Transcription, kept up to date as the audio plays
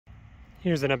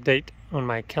Here's an update on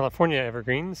my California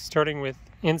evergreens, starting with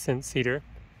Incense Cedar.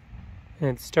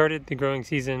 And it started the growing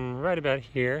season right about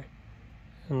here,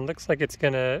 and looks like it's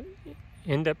going to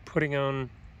end up putting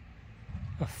on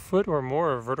a foot or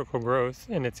more of vertical growth,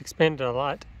 and it's expanded a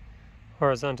lot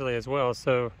horizontally as well.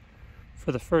 So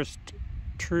for the first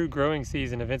true growing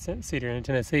season of Incense Cedar in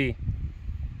Tennessee,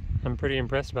 I'm pretty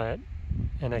impressed by it,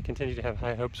 and I continue to have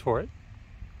high hopes for it.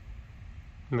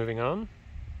 Moving on.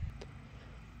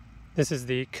 This is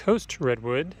the Coast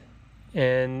Redwood,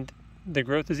 and the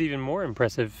growth is even more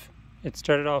impressive. It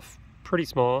started off pretty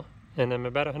small, and I'm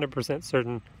about 100%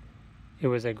 certain it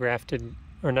was a grafted,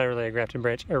 or not really a grafted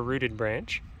branch, a rooted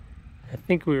branch. I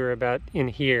think we were about in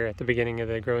here at the beginning of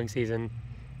the growing season,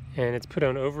 and it's put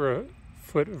on over a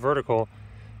foot vertical,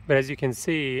 but as you can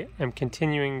see, I'm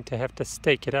continuing to have to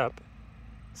stake it up.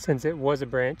 Since it was a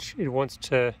branch, it wants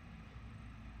to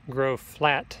grow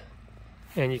flat,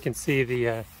 and you can see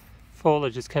the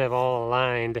foliage is kind of all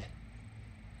aligned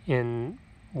in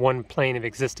one plane of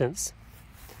existence.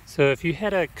 So if you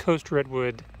had a coast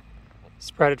redwood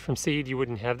sprouted from seed, you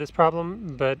wouldn't have this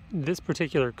problem, but this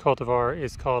particular cultivar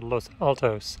is called Los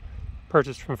Altos,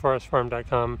 purchased from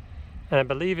forestfarm.com, and I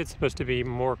believe it's supposed to be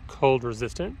more cold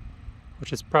resistant,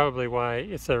 which is probably why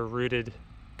it's a rooted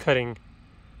cutting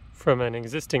from an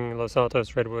existing Los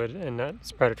Altos redwood and not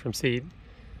sprouted from seed.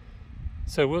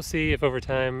 So we'll see if over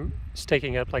time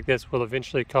staking up like this will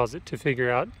eventually cause it to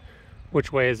figure out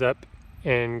which way is up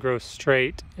and grow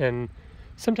straight. And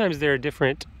sometimes there are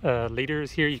different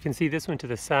leaders here. You can see this one to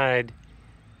the side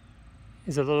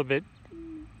is a little bit,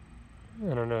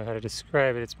 I don't know how to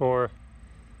describe it, it's more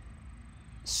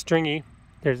stringy.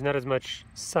 There's not as much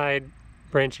side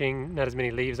branching, not as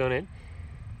many leaves on it.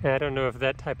 And I don't know if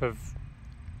that type of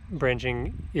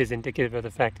branching is indicative of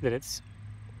the fact that it's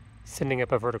sending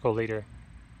up a vertical leader,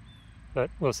 but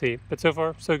we'll see. But so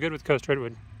far, so good with Coast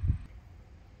Redwood.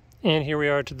 And here we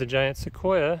are to the Giant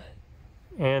Sequoia,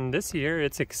 and this year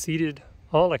it's exceeded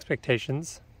all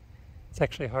expectations. It's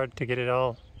actually hard to get it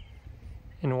all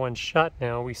in one shot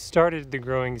now. We started the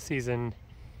growing season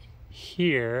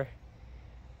here,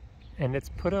 and it's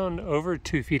put on over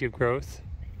 2 feet of growth,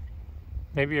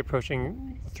 maybe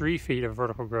approaching 3 feet of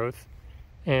vertical growth,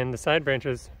 and the side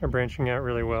branches are branching out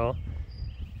really well.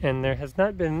 And there has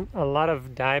not been a lot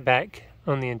of dieback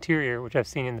on the interior, which I've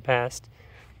seen in the past.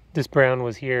 This brown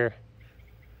was here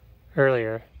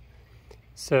earlier.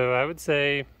 So I would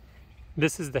say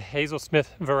this is the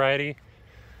Hazel-Smith variety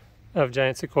of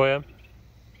Giant Sequoia.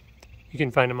 You can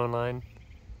find them online.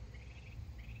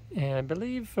 And I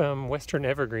believe Western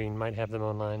Evergreen might have them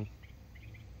online.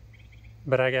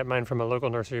 But I got mine from a local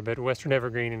nursery, but Western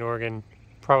Evergreen in Oregon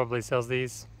probably sells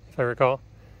these, if I recall.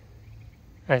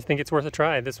 I think it's worth a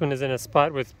try. This one is in a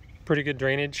spot with pretty good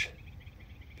drainage.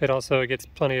 It also gets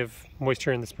plenty of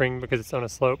moisture in the spring because it's on a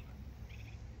slope.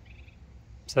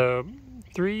 So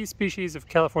 3 species of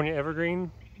California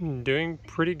evergreen doing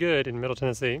pretty good in Middle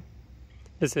Tennessee.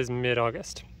 This is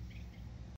mid-August.